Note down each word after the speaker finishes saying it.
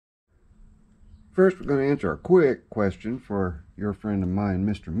First, we're going to answer a quick question for your friend of mine,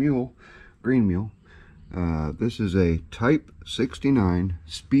 Mr. Mule, Green Mule. This is a Type 69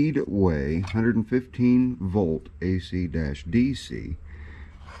 Speedway 115 volt AC-DC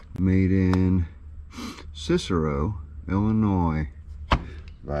made in Cicero, Illinois.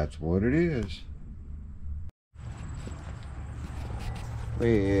 That's what it is.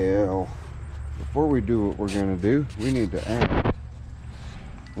 Well, before we do what we're going to do, we need to add a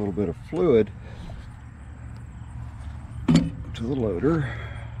little bit of fluid to the loader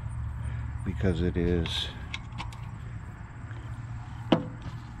because it is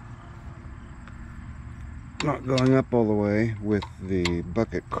not going up all the way with the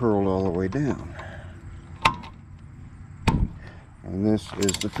bucket curled all the way down. And this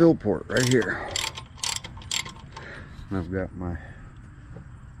is the fill port right here. And I've got my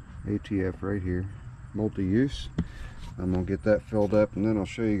ATF right here, multi-use. I'm gonna get that filled up and then I'll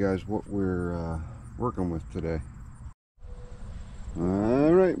show you guys what we're working with today.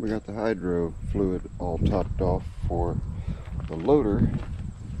 Alright, we got the hydro fluid all topped off for the loader,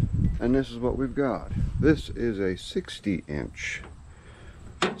 and this is what we've got. This is a 60 inch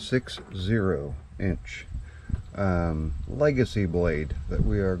legacy blade that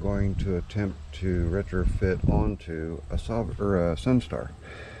we are going to attempt to retrofit onto a Sunstar.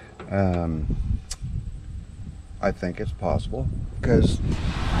 I think it's possible because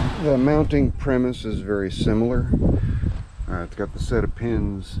the mounting premise is very similar. It's got the set of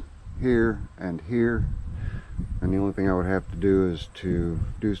pins here and here, and the only thing I would have to do is to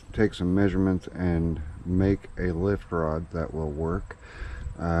take some measurements and make a lift rod that will work.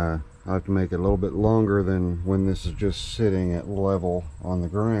 I'll have to make it a little bit longer than when this is just sitting at level on the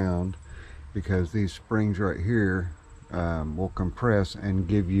ground, because these springs right here will compress and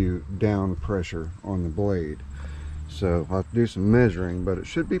give you down pressure on the blade. So I'll have to do some measuring, but it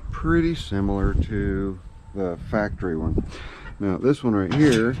should be pretty similar to the factory one. Now this one right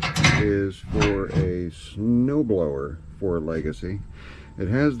here is for a snowblower for Legacy. It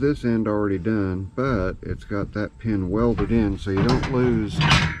has this end already done, but it's got that pin welded in so you don't lose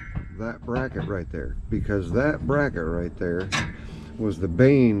that bracket right there, because that bracket right there was the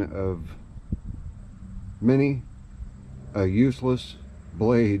bane of many useless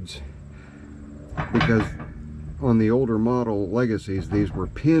blades, because on the older model Legacies these were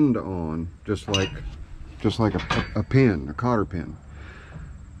pinned on just like a pin, a cotter pin.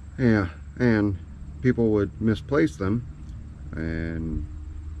 Yeah, and people would misplace them and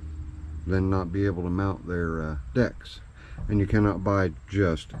then not be able to mount their decks. And you cannot buy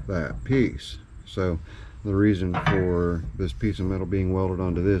just that piece. So the reason for this piece of metal being welded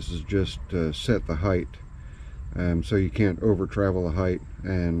onto this is just to set the height, so you can't over travel the height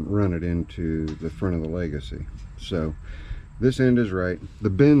and run it into the front of the Legacy. So this end is right.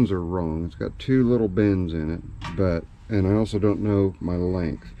 The bends are wrong. It's got two little bends in it, and I also don't know my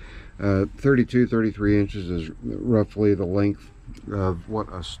length. 33 inches is roughly the length of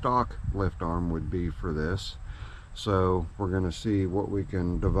what a stock lift arm would be for this. So we're going to see what we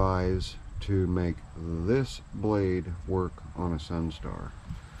can devise to make this blade work on a Sunstar.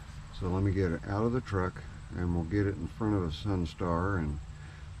 So let me get it out of the truck and we'll get it in front of a Sunstar and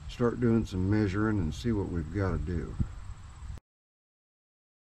start doing some measuring and see what we've got to do.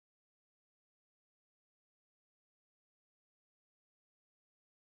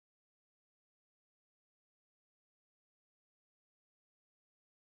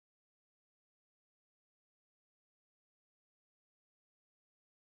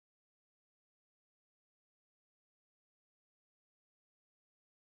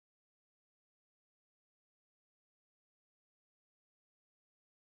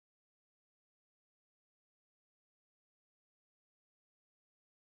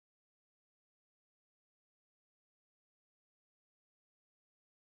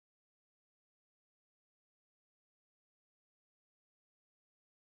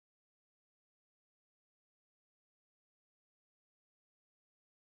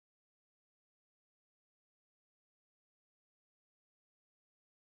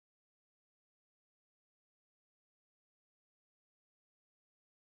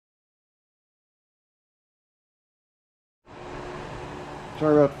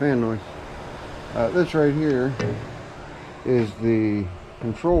 Sorry about the fan noise. This right here is the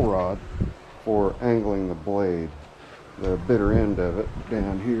control rod for angling the blade. The bitter end of it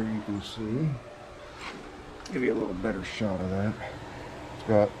down here, you can see. Give you a little better shot of that. It's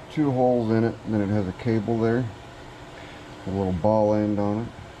got two holes in it, and then it has a cable there, a little ball end on it.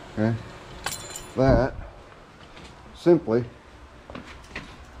 Okay, that simply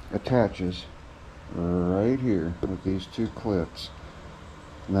attaches right here with these two clips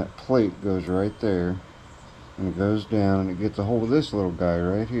and that plate goes right there, and it goes down and it gets a hold of this little guy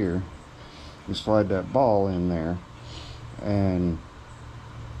right here. You slide that ball in there, and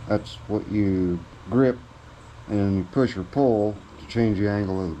that's what you grip, and you push or pull to change the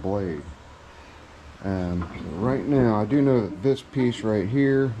angle of the blade. So right now I do know that this piece right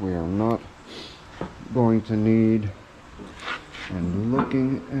here we are not going to need, and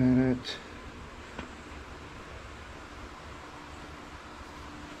looking at it,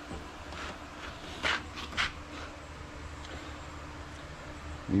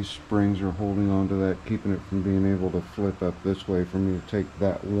 these springs are holding on to that, keeping it from being able to flip up this way for me to take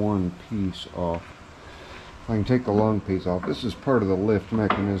that one piece off. I can take the long piece off. This is part of the lift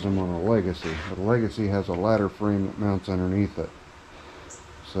mechanism on a Legacy. The Legacy has a ladder frame that mounts underneath it.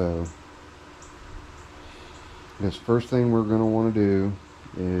 So this first thing we're going to want to do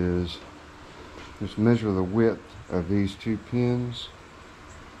is just measure the width of these two pins.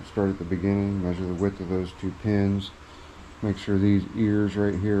 Start at the beginning, measure the width of those two pins. Make sure these ears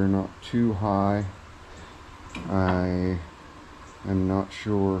right here are not too high. I am not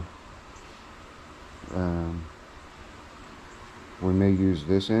sure. We may use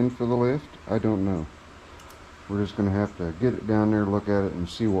this end for the lift. I don't know. We're just going to have to get it down there, look at it, and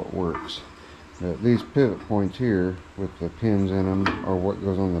see what works. These pivot points here with the pins in them are what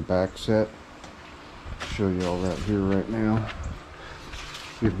goes on the back set. I'll show you all that here right now.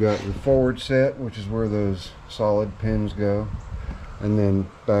 You've got your forward set, which is where those solid pins go, and then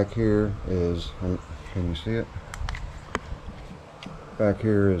back here is, can you see it? Back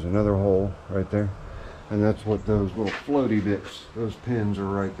here is another hole right there, and that's what those little floaty bits, those pins are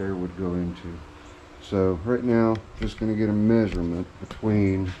right there, would go into. So right now, just going to get a measurement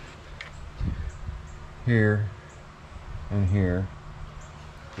between here and here,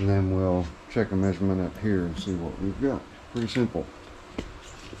 and then we'll check a measurement up here and see what we've got. Pretty simple.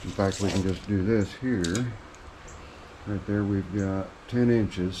 In fact, we can just do this here. Right there we've got 10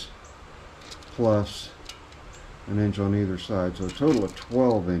 inches plus an inch on either side, so a total of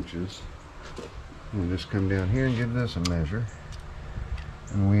 12 inches. We'll just come down here and give this a measure.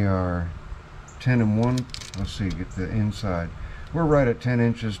 And we are 10 and 1. Let's see, get the inside. We're right at 10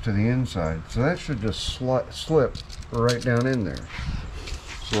 inches to the inside, so that should just slip right down in there.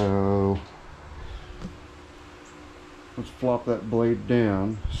 So let's flop that blade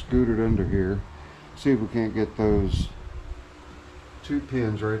down, scoot it under here, see if we can't get those two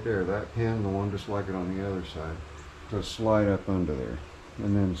pins right there, that pin and the one just like it on the other side, to slide up under there,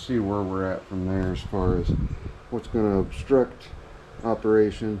 and then see where we're at from there as far as what's going to obstruct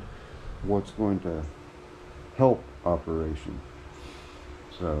operation, what's going to help operation.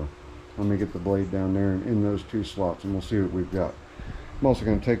 So let me get the blade down there and in those two slots, and we'll see what we've got. I'm also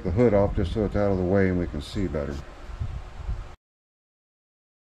going to take the hood off just so it's out of the way and we can see better.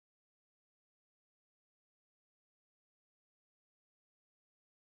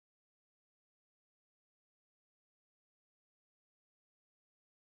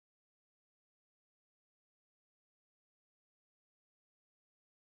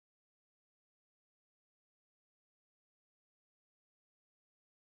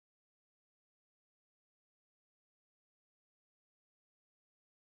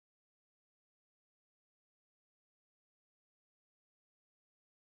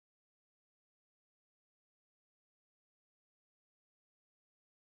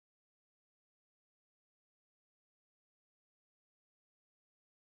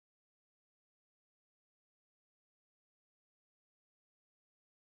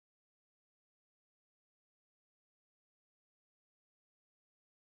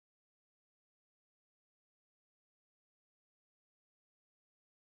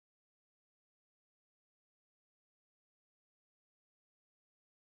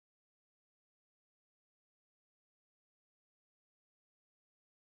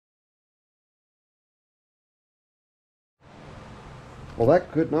 Well,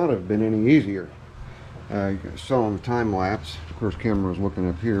 that could not have been any easier. You saw on the time lapse, of course camera was looking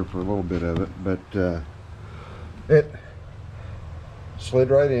up here for a little bit of it, but it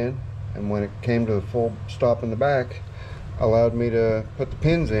slid right in, and when it came to the full stop in the back, allowed me to put the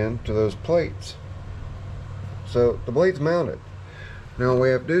pins in to those plates. So the blade's mounted. Now all we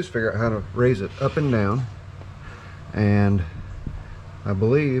have to do is figure out how to raise it up and down, and I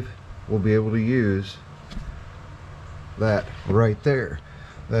believe we'll be able to use that right there.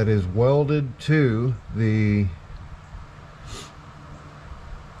 That is welded to the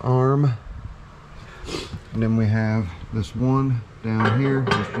arm, and then we have this one down here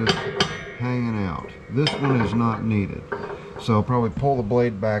that's just hanging out. This one is not needed, so I'll probably pull the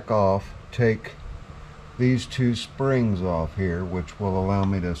blade back off, take these two springs off here, which will allow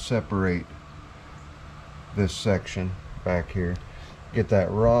me to separate this section back here, get that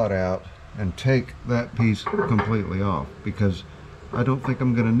rod out, and take that piece completely off, because I don't think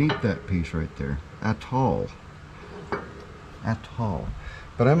I'm going to need that piece right there at all.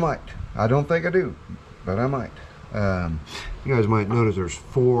 But I might. I don't think I do, but I might. You guys might notice there's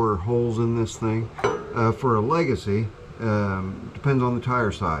 4 holes in this thing. For a Legacy, depends on the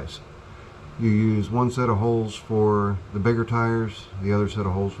tire size. You use one set of holes for the bigger tires, the other set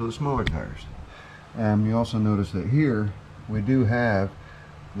of holes for the smaller tires. You also notice that here we do have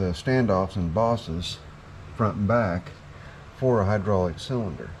the standoffs and bosses front and back for a hydraulic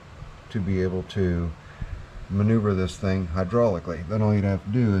cylinder to be able to maneuver this thing hydraulically. Then all you'd have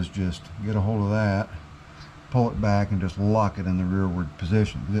to do is just get a hold of that, pull it back, and just lock it in the rearward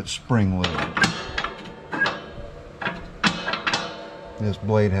position. It's spring loaded. This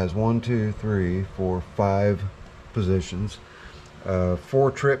blade has 1, 2, 3, 4, 5 positions,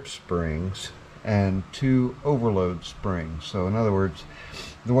 4 trip springs, and 2 overload springs. So in other words,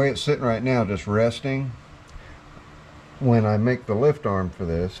 the way it's sitting right now, just resting, when I make the lift arm for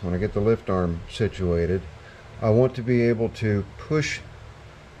this, when I get the lift arm situated, I want to be able to push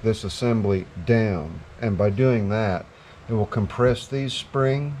this assembly down, and by doing that, it will compress these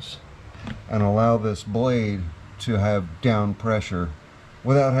springs and allow this blade to have down pressure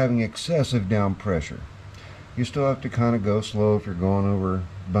without having excessive down pressure. You still have to kind of go slow if you're going over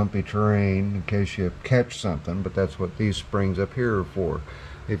bumpy terrain in case you catch something, but that's what these springs up here are for.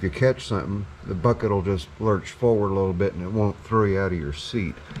 If you catch something, the bucket will just lurch forward a little bit and it won't throw you out of your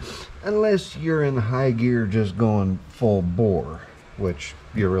seat. Unless you're in high gear just going full bore, which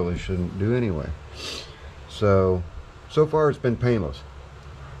you really shouldn't do anyway. So far it's been painless.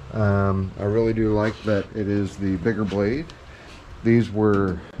 I really do like that it is the bigger blade. These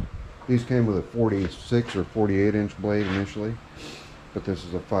came with a 46 or 48 inch blade initially, but this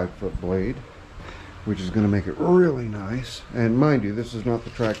is a 5-foot blade, which is going to make it really nice. And mind you, this is not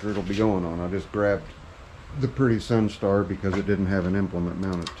the tractor it'll be going on. I just grabbed the pretty Sunstar because it didn't have an implement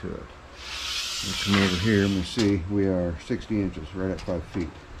mounted to it. Let's come over here and we see we are 60 inches, right at 5 feet.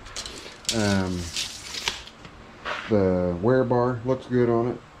 The wear bar looks good on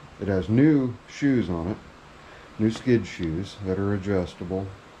it. It has new shoes on it, new skid shoes that are adjustable.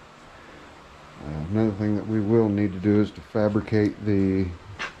 Another thing that we will need to do is to fabricate the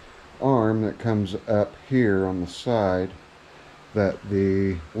arm that comes up here on the side that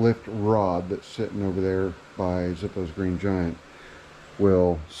the lift rod that's sitting over there by Zippo's Green Giant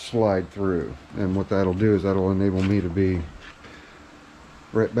will slide through. And what that'll do is that'll enable me to be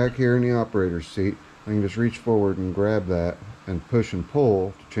right back here in the operator's seat. I can just reach forward and grab that and push and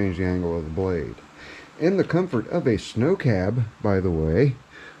pull to change the angle of the blade. In the comfort of a snow cab, by the way,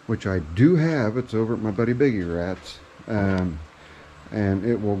 which I do have. It's over at my buddy Biggie Rat's, and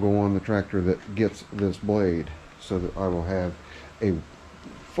it will go on the tractor that gets this blade, so that I will have a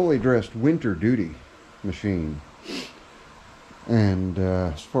fully dressed winter duty machine. And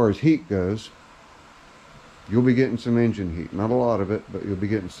as far as heat goes, you'll be getting some engine heat. Not a lot of it, but you'll be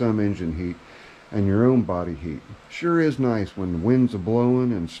getting some engine heat and your own body heat. Sure is nice when the winds are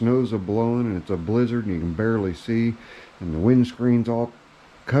blowing and snow's a blowing and it's a blizzard and you can barely see and the windscreen's all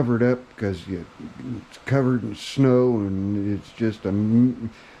covered up because it's covered in snow and it's just a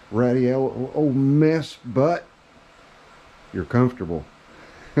ratty old mess, but you're comfortable.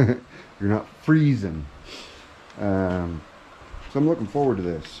 You're not freezing. So I'm looking forward to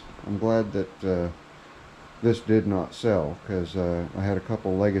this. I'm glad that this did not sell, because I had a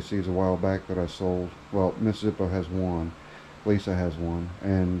couple Legacies a while back that I sold. Well, Miss Zippo has one, Lisa has one,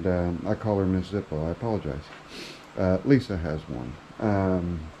 and I call her Miss Zippo, I apologize. Lisa has one.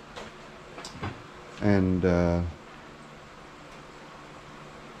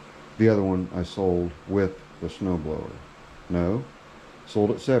 The other one I sold with the snowblower. No, sold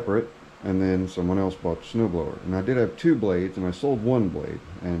it separate, and then someone else bought the snowblower. And I did have 2 blades, and I sold 1 blade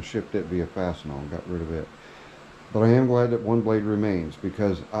and shipped it via Fastenal and got rid of it. But I am glad that 1 blade remains,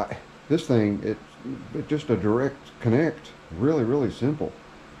 because this thing, it's just a direct connect, really simple.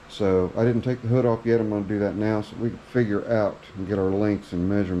 So I didn't take the hood off yet. I'm going to do that now so we can figure out and get our lengths and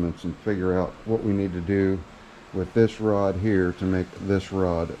measurements and figure out what we need to do with this rod here to make this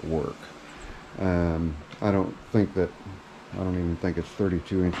rod work. I don't even think it's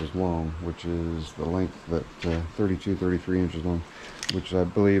 32 inches long, which is the length that 33 inches long, which I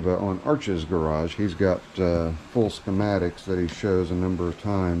believe on Arch's garage, he's got full schematics that he shows a number of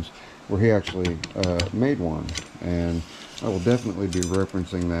times where he actually made one, and I will definitely be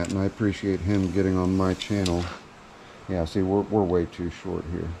referencing that, and I appreciate him getting on my channel. Yeah, see, we're way too short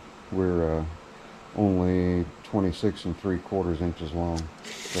here. We're only 26 3/4 inches long.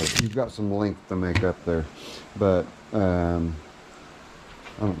 So you've got some length to make up there. But I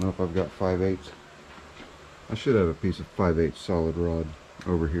don't know if I've got 5/8. I should have a piece of 5/8 solid rod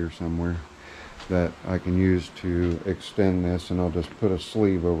over here somewhere that I can use to extend this, and I'll just put a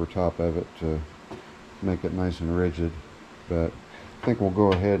sleeve over top of it to make it nice and rigid. But I think we'll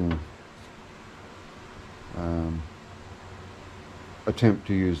go ahead and attempt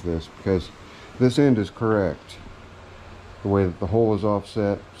to use this, because this end is correct the way that the hole is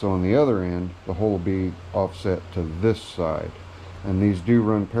offset. So on the other end, the hole will be offset to this side, and these do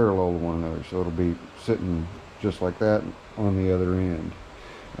run parallel to one another, so it'll be sitting just like that on the other end,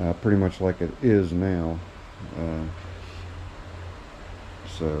 pretty much like it is now.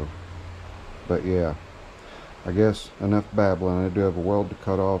 But yeah, I guess enough babbling. I do have a weld to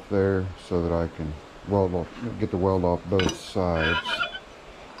cut off there so that I can get the weld off both sides,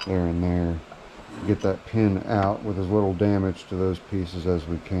 there and there. Get that pin out with as little damage to those pieces as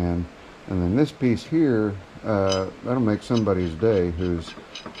we can. And then this piece here, that'll make somebody's day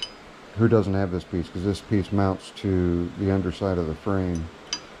who doesn't have this piece, because this piece mounts to the underside of the frame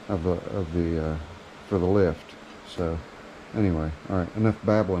for the lift. So anyway, all right, enough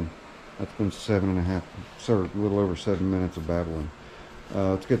babbling. That's been a little over 7 minutes of babbling.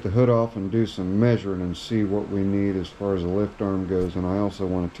 Let's get the hood off and do some measuring and see what we need as far as the lift arm goes. And I also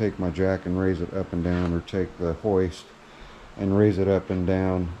want to take my jack and raise it up and down, or take the hoist and raise it up and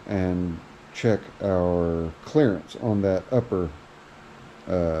down, and check our clearance on that upper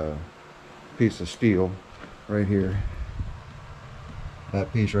piece of steel right here.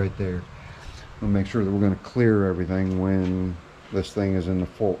 That piece right there. We'll make sure that we're going to clear everything when this thing is in the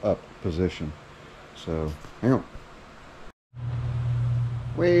full up position. So hang on.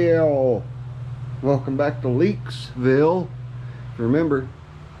 Well, welcome back to Leaksville. If you remember,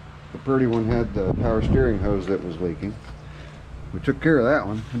 the pretty one had the power steering hose that was leaking. We took care of that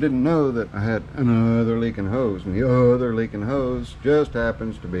one. I didn't know that I had another leaking hose, and the other leaking hose just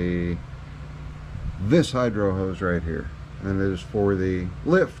happens to be this hydro hose right here, and it is for the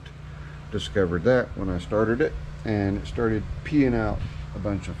lift. Discovered that when I started it, and it started peeing out a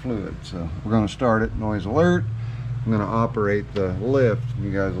bunch of fluid. So we're going to start it, noise alert. I'm going to operate the lift.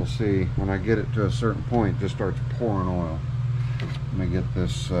 You guys will see when I get it to a certain point, it just starts pouring oil. Let me get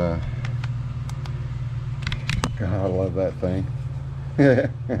this. God, I love that thing. I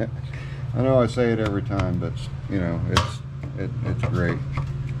know I say it every time, but you know, it's great.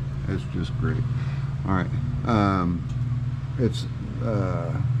 It's just great. All right, it's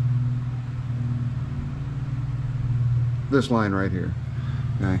this line right here.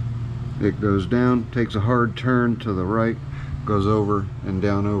 Okay, it goes down, takes a hard turn to the right, goes over and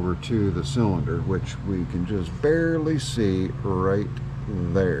down over to the cylinder, which we can just barely see right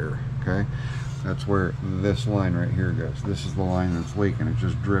there. Okay, that's where this line right here goes. This is the line that's leaking. It's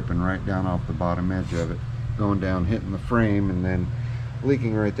just dripping right down off the bottom edge of it, going down, hitting the frame, and then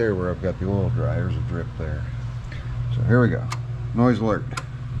leaking right there where I've got the oil dry. There's a drip there. So here we go. Noise alert.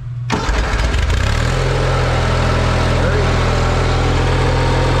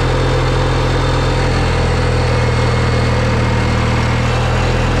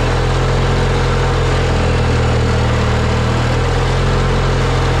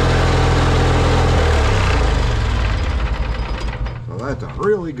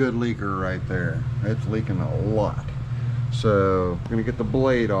 Really good leaker right there. It's leaking a lot. So I'm gonna get the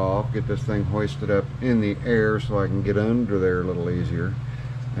blade off, get this thing hoisted up in the air so I can get under there a little easier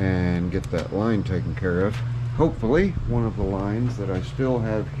and get that line taken care of. Hopefully one of the lines that I still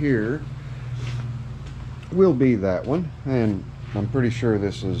have here will be that one, and I'm pretty sure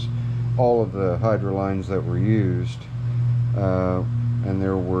this is all of the hydro lines that were used, and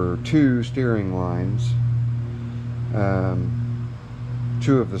there were 2 steering lines,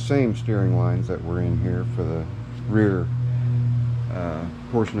 2 of the same steering lines that were in here for the rear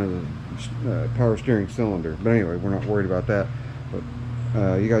portion of the power steering cylinder. But anyway, we're not worried about that.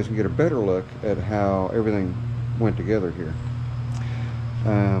 But you guys can get a better look at how everything went together here.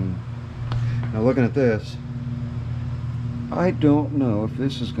 Now looking at this, I don't know if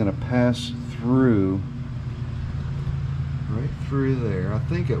this is going to pass through right through there. I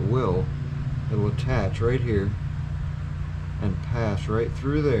think it will. It'll attach right here and pass right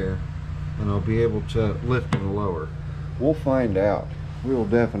through there, and I'll be able to lift and lower. We'll find out. We will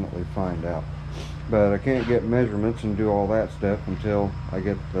definitely find out. But I can't get measurements and do all that stuff until I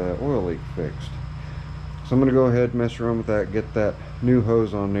get the oil leak fixed. So I'm going to go ahead and mess around with that, get that new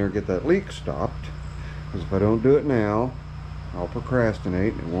hose on there, get that leak stopped. Because if I don't do it now, I'll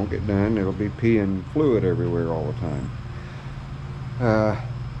procrastinate. It won't get done. It'll be peeing fluid everywhere all the time.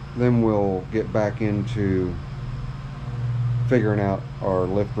 then we'll get back into figuring out our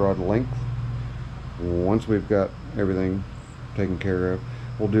lift rod length. Once we've got everything taken care of,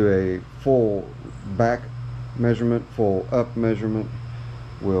 we'll do a full back measurement, full up measurement.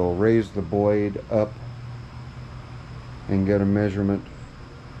 We'll raise the blade up and get a measurement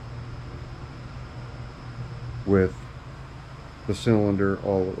with the cylinder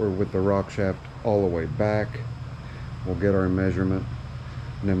or with the rock shaft all the way back. We'll get our measurement,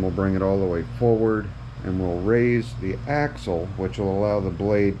 and then we'll bring it all the way forward, and we'll raise the axle, which will allow the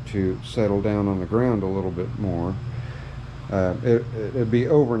blade to settle down on the ground a little bit more. It'd be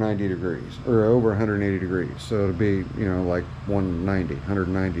over 90 degrees or over 180 degrees, so it'll be, you know, like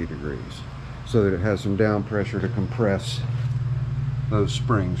 190 degrees, so that it has some down pressure to compress those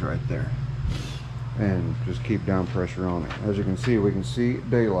springs right there and just keep down pressure on it. As you can see, we can see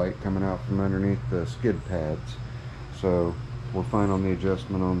daylight coming out from underneath the skid pads, so we're fine on the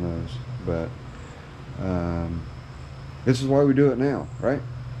adjustment on those. But this is why we do it now, right?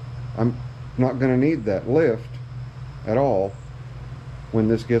 I'm not going to need that lift at all when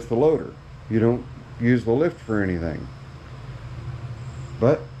this gets the loader. You don't use the lift for anything,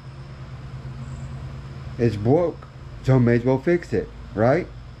 but it's broke, so may as well fix it, right?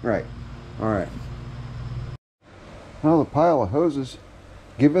 Right. All right. Now the pile of hoses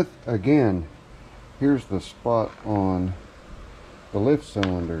giveth again. Here's the spot on the lift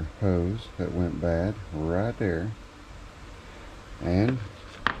cylinder hose that went bad right there, and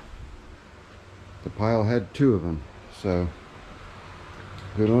the pile had two of them, so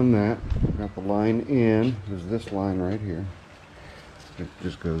good on that. Got the line in. There's this line right here. It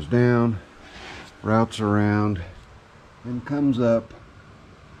just goes down, routes around, and comes up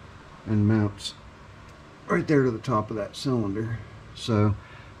and mounts right there to the top of that cylinder. So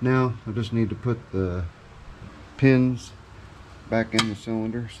now I just need to put the pins back in the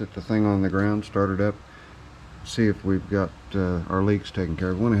cylinder, set the thing on the ground, start it up, see if we've got our leaks taken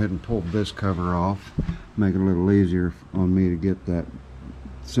care of. Went ahead and pulled this cover off, make it a little easier on me to get that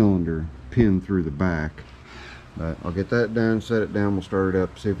cylinder pinned through the back. But I'll get that done, set it down, we'll start it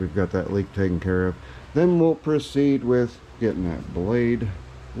up, see if we've got that leak taken care of. Then we'll proceed with getting that blade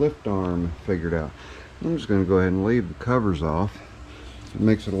lift arm figured out. I'm just going to go ahead and leave the covers off. It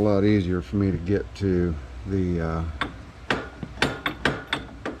makes it a lot easier for me to get to the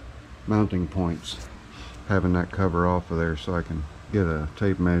mounting points, having that cover off of there, so I can get a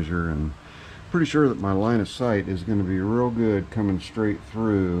tape measure. And pretty sure that my line of sight is going to be real good coming straight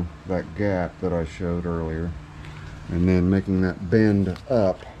through that gap that I showed earlier, and then making that bend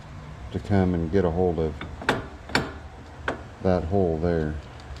up to come and get a hold of that hole there.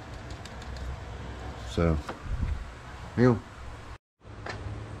 So, here.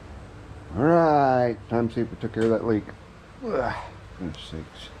 Alright, time to see if we took care of that leak. Ugh, goodness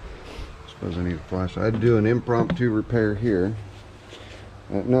sakes. Suppose I need a flashlight. I had to do an impromptu repair here.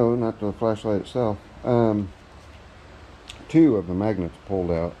 No, not the flashlight itself. Two of the magnets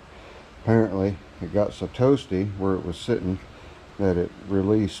pulled out. Apparently, it got so toasty where it was sitting that it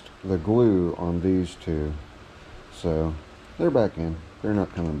released the glue on these two. So, they're back in. They're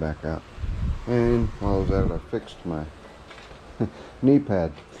not coming back out. And while I was at it, I fixed my knee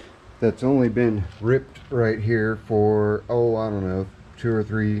pad that's only been ripped right here for, oh, I don't know, 2 or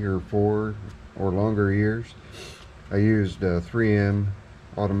 3 or 4 or longer years. I used 3M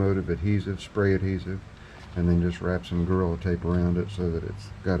automotive adhesive, spray adhesive, and then just wrap some Gorilla Tape around it so that it's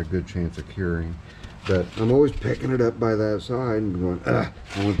got a good chance of curing. But I'm always picking it up by that side and going, I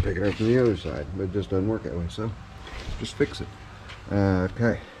want to pick it up from the other side, but it just doesn't work that way, so just fix it.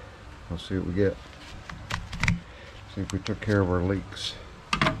 Okay, let's see what we get. See if we took care of our leaks.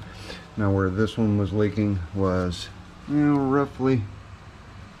 Now where this one was leaking was, you know, roughly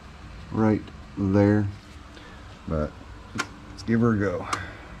right there, but let's give her a go.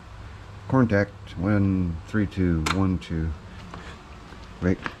 Contact 13212.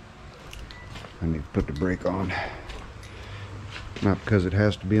 Wait, I need to put the brake on. Not because it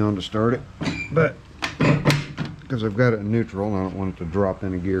has to be on to start it, but because I've got it in neutral and I don't want it to drop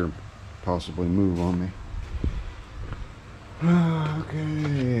in a gear and possibly move on me.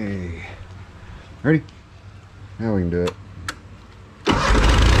 Okay, ready? Now we can do it.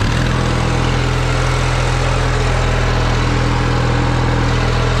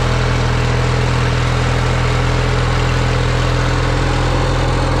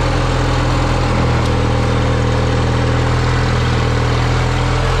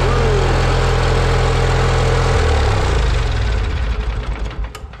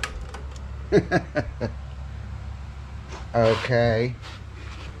 Okay,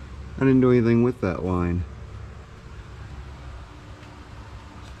 I didn't do anything with that line.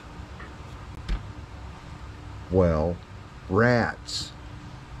 Well, rats.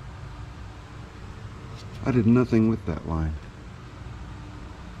 I did nothing with that line.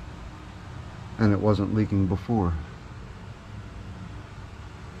 And it wasn't leaking before.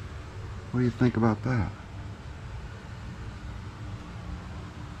 What do you think about that?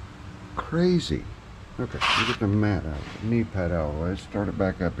 Crazy. Okay, we get the mat out, the knee pad out of the way, start it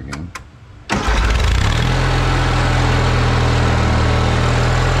back up again.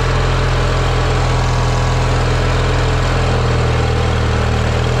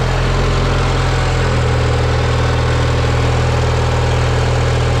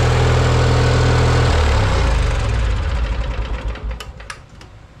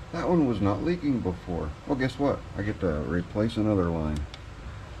 That one was not leaking before. Well, guess what? I get to replace another line.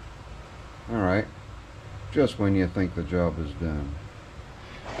 Alright, just when you think the job is done.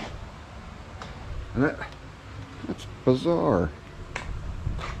 And that's bizarre.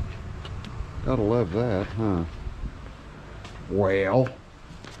 Gotta love that, huh? Well,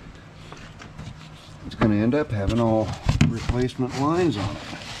 it's gonna end up having all replacement lines on it.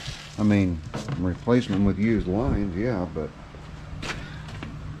 I mean, replacement with used lines, yeah, but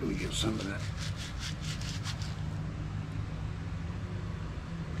let me get some of that.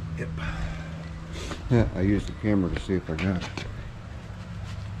 Yep. Yeah, I used the camera to see if I got it.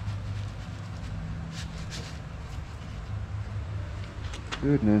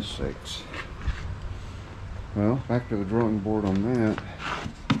 Goodness sakes. Well, back to the drawing board on that.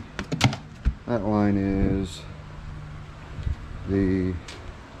 That line is the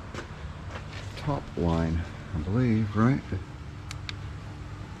top line, I believe, right?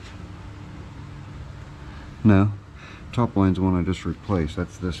 No, top line's the one I just replaced.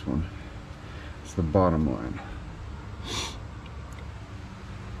 That's this one. It's the bottom line.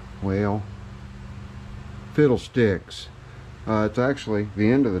 Well, fiddlesticks. It's actually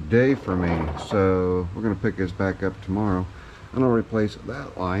the end of the day for me, so we're going to pick this back up tomorrow, and I'll replace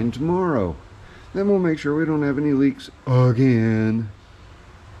that line tomorrow. Then we'll make sure we don't have any leaks again.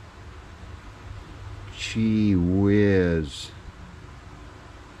 Gee whiz.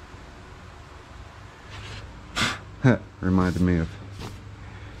 Reminded me of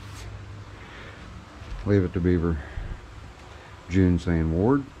Leave It to Beaver June saying,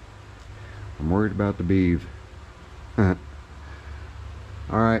 "Ward, I'm worried about the beeve."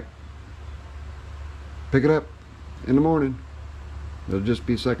 Alright, pick it up in the morning. It'll just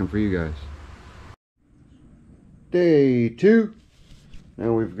be a second for you guys. Day 2.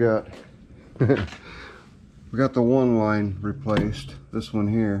 Now we've got we got the one line replaced, this one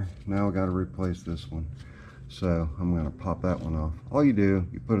here. Now we got to replace this one, so I'm going to pop that one off. All you do,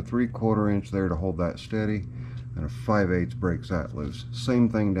 you put a 3/4 inch there to hold that steady, and a 5/8 breaks that loose. Same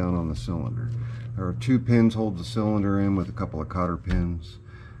thing down on the cylinder. There are 2 pins hold the cylinder in with a couple of cotter pins.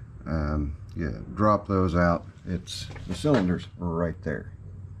 Yeah, drop those out. It's the cylinders right there,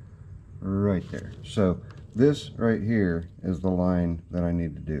 right there. So this right here is the line that I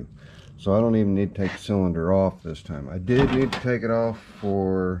need to do. So I don't even need to take the cylinder off this time. I did need to take it off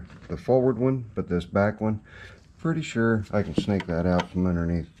for the forward one, but this back one, pretty sure I can snake that out from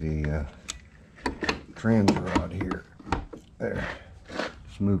underneath the trans rod here. There.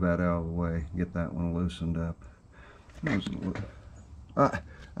 Just move that out of the way, get that one loosened up.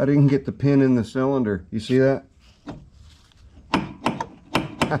 I didn't get the pin in the cylinder. You see that?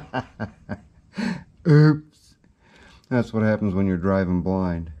 Oops. That's what happens when you're driving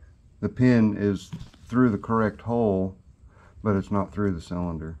blind. The pin is through the correct hole, but it's not through the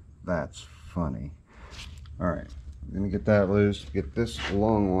cylinder. That's funny. Alright, I'm going to get that loose, get this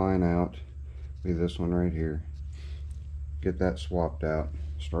long line out, be this one right here. Get that swapped out.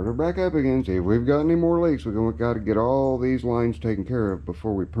 Start her back up again, see if we've got any more leaks. We've got to get all these lines taken care of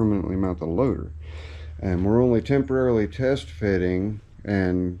before we permanently mount the loader. And we're only temporarily test fitting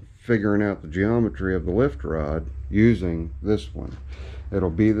and figuring out the geometry of the lift rod using this one. It'll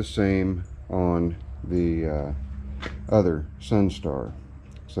be the same on the other Sunstar.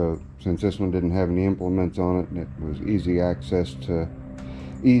 So since this one didn't have any implements on it and it was easier access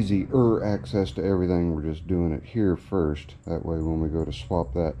to everything, we're just doing it here first. That way when we go to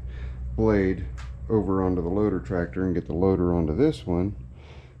swap that blade over onto the loader tractor and get the loader onto this one,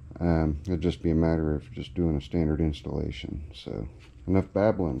 it'll just be a matter of just doing a standard installation. So enough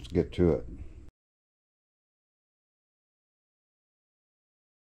babbling, let's get to it.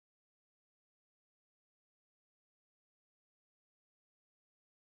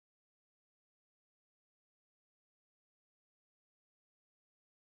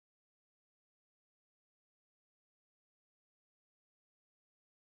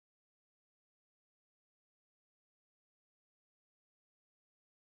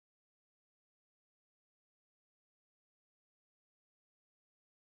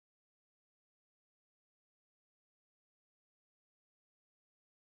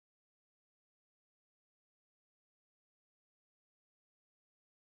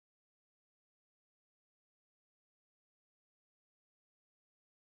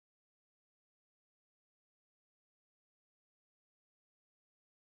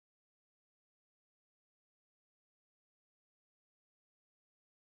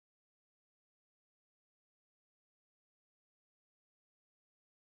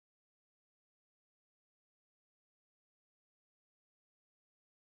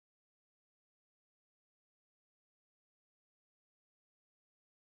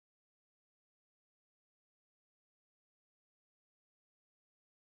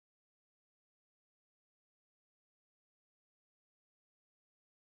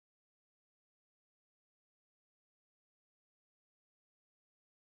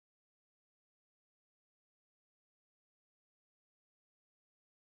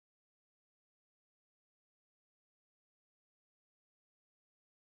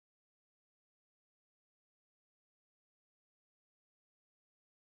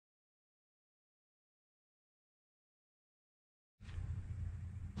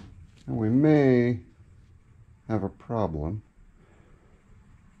 And we may have a problem.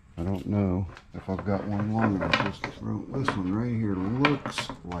 I don't know if I've got one longer. This one right here looks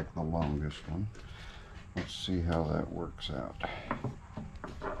like the longest one. Let's see how that works out.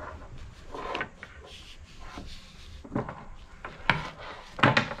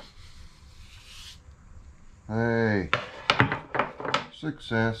 Hey,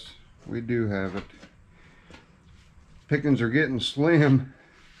 success. We do have it. Pickings are getting slim.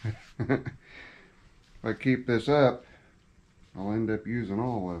 If I keep this up, I'll end up using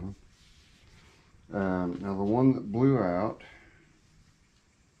all of them. Now the one that blew out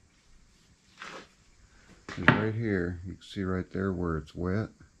is right here. You can see right there where it's wet.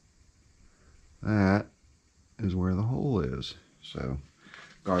 That is where the hole is. So,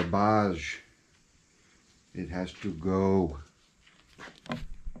 garbage. It has to go.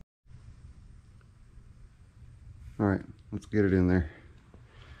 Alright, let's get it in there.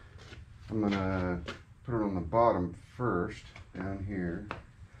 I'm gonna put it on the bottom first, down here.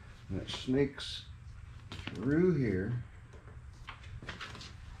 And it snakes through here,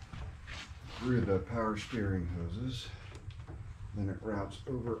 through the power steering hoses. Then it routes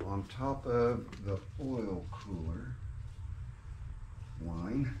over on top of the oil cooler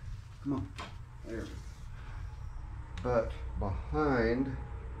line. Come on, there we go. But behind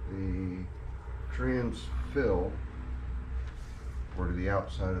the transfill, or to the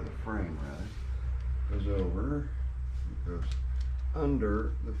outside of the frame rather, goes over, it goes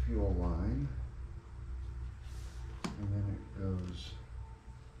under the fuel line, and then it goes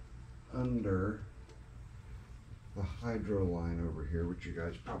under the hydro line over here, which you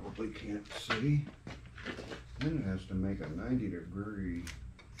guys probably can't see. Then it has to make a 180 degree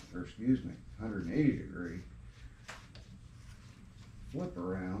flip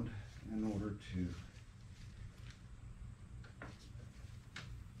around in order to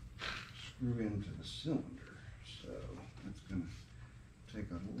screw into the cylinder. So that's going to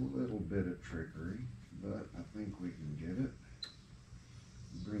take a little bit of trickery, but I think we can get it.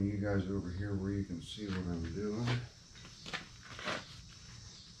 Bring you guys over here where you can see what I'm doing.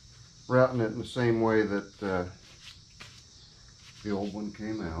 Routing it in the same way that the old one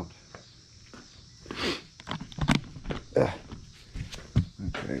came out.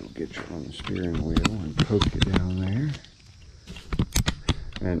 Okay, we'll get you on the steering wheel and poke you down there.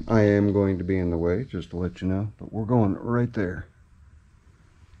 And I am going to be in the way, just to let you know, but we're going right there.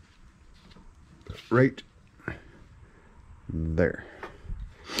 Right there.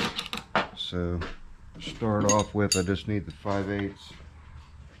 So, start off with, I just need the 5/8.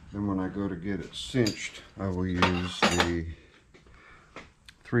 Then when I go to get it cinched, I will use the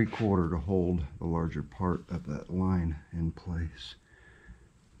 3/4 to hold the larger part of that line in place.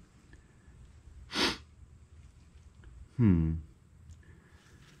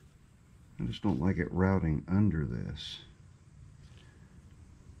 I just don't like it routing under this,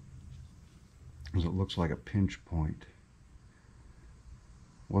 because it looks like a pinch point.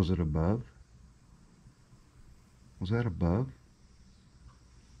 Was it above? Was that above?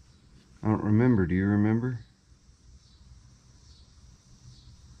 I don't remember. Do you remember?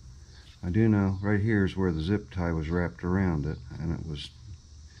 I do know right here is where the zip tie was wrapped around it, and it was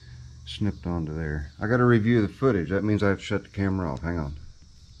snipped onto there. I got to review the footage. That means I have to shut the camera off. Hang on.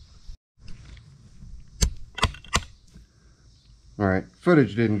 Alright,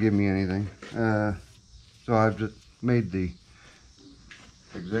 footage didn't give me anything. So I've just made the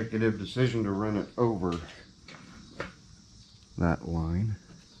executive decision to run it over that line.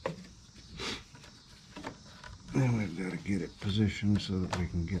 Then we've got to get it positioned so that we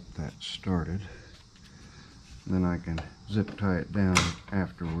can get that started. Then I can zip tie it down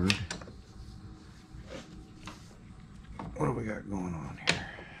afterward. What do we got going on here?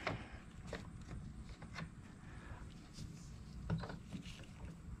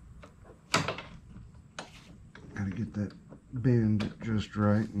 Got to get that bend just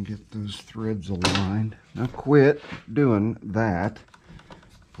right and get those threads aligned. Now quit doing that,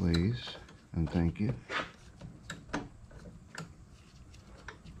 please, and thank you.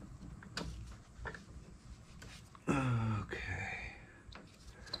 Okay,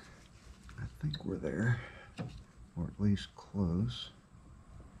 I think we're there, or at least close.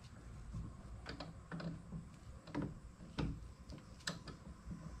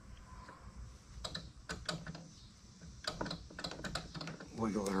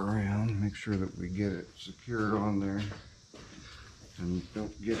 Wiggle it around, make sure that we get it secured on there and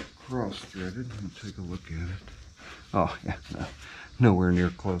don't get it cross-threaded. And take a look at it. Oh yeah, no, nowhere near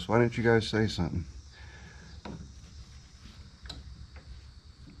close. Why didn't you guys say something?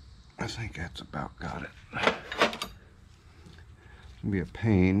 I think that's about got it. gonna be a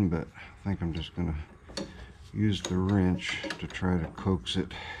pain, but I think I'm just gonna use the wrench to try to coax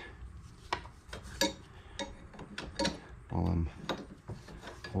it while I'm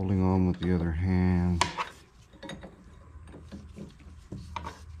holding on with the other hand.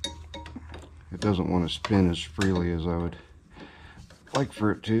 It doesn't want to spin as freely as I would like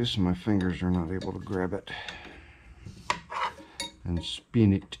for it to, so my fingers are not able to grab it and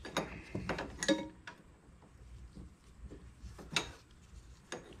spin it.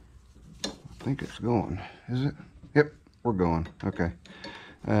 I think it's going. Is it? Yep, we're going. Okay.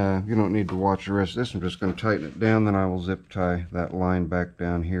 You don't need to watch the rest of this. I'm just going to tighten it down, then I will zip tie that line back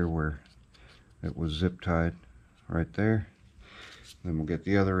down here where it was zip tied right there. Then we'll get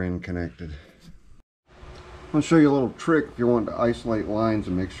the other end connected. I'll show you a little trick if you want to isolate lines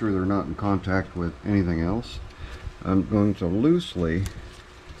and make sure they're not in contact with anything else. I'm going to loosely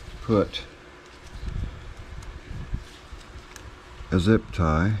put a zip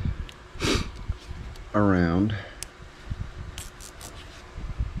tie around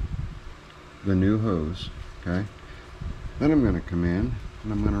the new hose, okay? Then I'm going to come in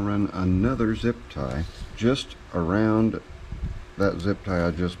and I'm going to run another zip tie just around that zip tie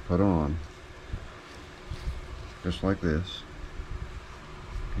I just put on. Just like this.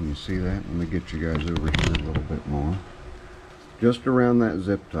 Can you see that? Let me get you guys over here a little bit more. Just around that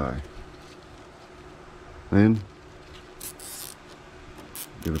zip tie. Then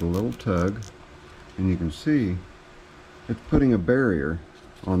give it a little tug, and you can see it's putting a barrier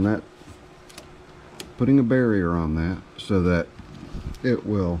on that. Putting a barrier on that so that it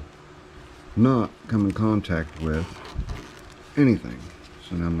will not come in contact with anything.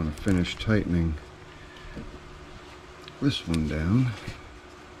 So now I'm going to finish tightening this one down.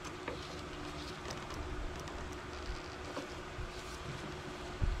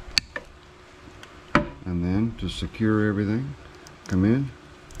 And then to secure everything, come in,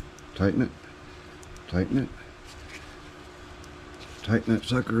 tighten it, tighten it, tighten that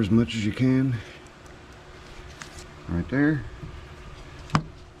sucker as much as you can. Right there.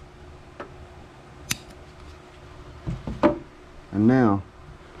 And now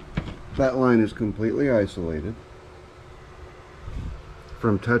that line is completely isolated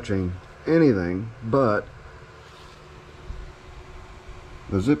from touching anything but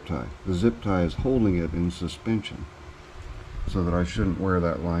the zip tie. The zip tie is holding it in suspension so that I shouldn't wear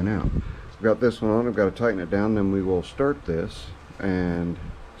that line out. I've got this one on, I've got to tighten it down, then we will start this and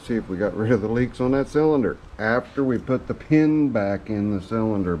see if we got rid of the leaks on that cylinder after we put the pin back in the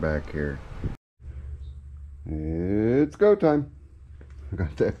cylinder back here. It's go time. I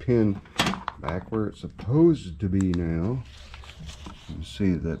got that pin back where it's supposed to be now. You can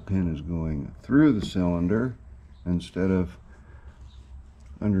see that pin is going through the cylinder instead of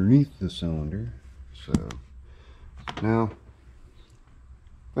underneath the cylinder. So now,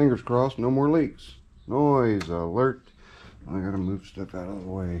 fingers crossed, no more leaks. Noise alert. I gotta move stuff out of the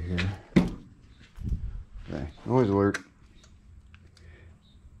way here. Okay, noise alert.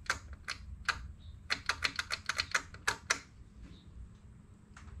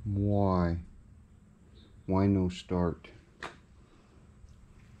 Why? Why no start?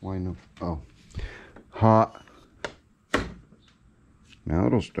 Why no? Oh, hot. Now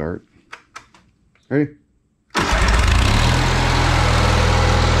it'll start. Ready?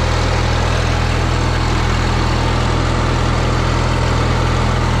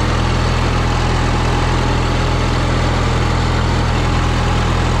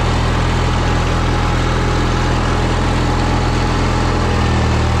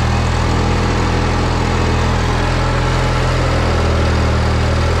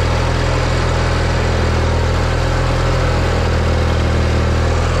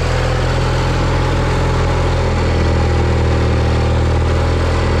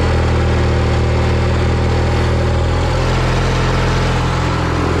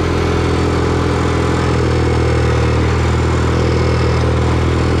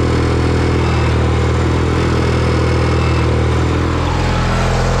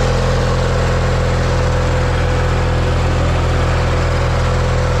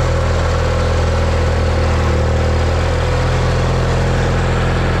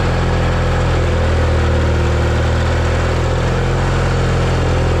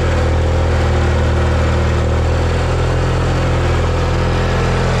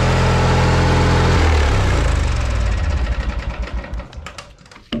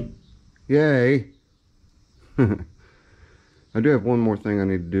 Yay! I do have one more thing I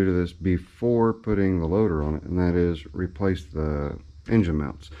need to do to this before putting the loader on it, and that is replace the engine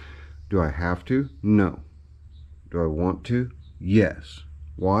mounts. Do I have to? No. Do I want to? Yes.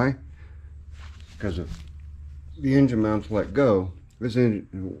 Why? Because if the engine mounts let go, This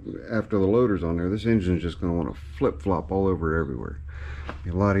engine, after the loader's on there, this engine's just going to want to flip-flop all over everywhere. It'd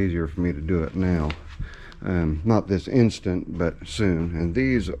be a lot easier for me to do it now. Not this instant, but soon. And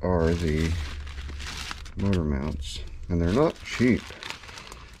these are the motor mounts, and they're not cheap.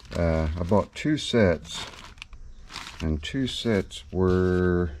 I bought 2 sets, and 2 sets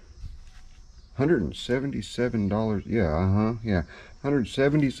were $177. Yeah,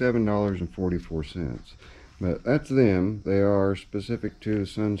 $177.44. But that's them. They are specific to the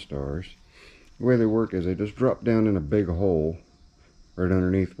Sunstars. The way they work is they just drop down in a big hole right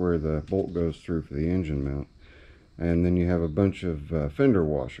underneath where the bolt goes through for the engine mount. And then you have a bunch of fender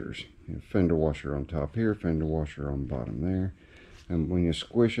washers. You have fender washer on top here, fender washer on bottom there. And when you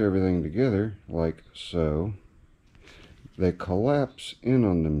squish everything together, like so, they collapse in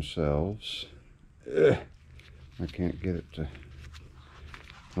on themselves. Ugh. I can't get it to...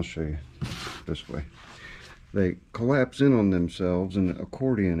 I'll show you this way. They collapse in on themselves and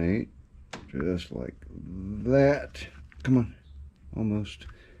accordionate just like that. Come on. Almost.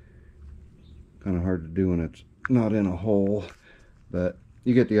 Kind of hard to do when it's not in a hole, but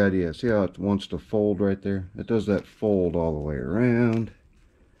you get the idea. See how it wants to fold right there? It does that fold all the way around,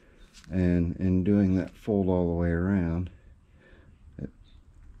 and in doing that fold all the way around,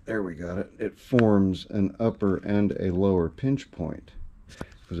 there we got it. It forms an upper and a lower pinch point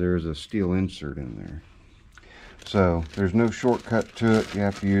because there is a steel insert in there. So there's no shortcut to it. You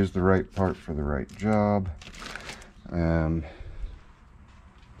have to use the right part for the right job. But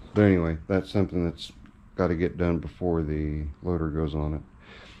anyway, that's something that's got to get done before the loader goes on it.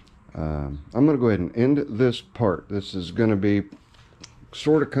 I'm going to go ahead and end this part. This is going to be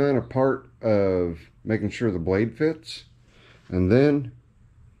sort of kind of part of making sure the blade fits, and then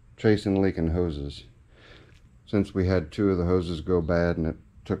chasing leaking hoses. Since we had 2 of the hoses go bad and it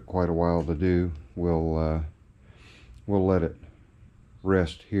took quite a while to do, we'll let it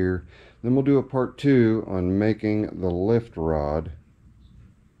rest here. Then we'll do a part 2 on making the lift rod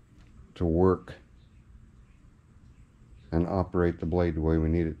to work and operate the blade the way we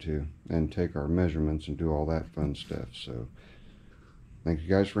need it to, and take our measurements and do all that fun stuff. So thank you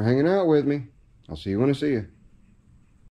guys for hanging out with me. I'll see you when I see you.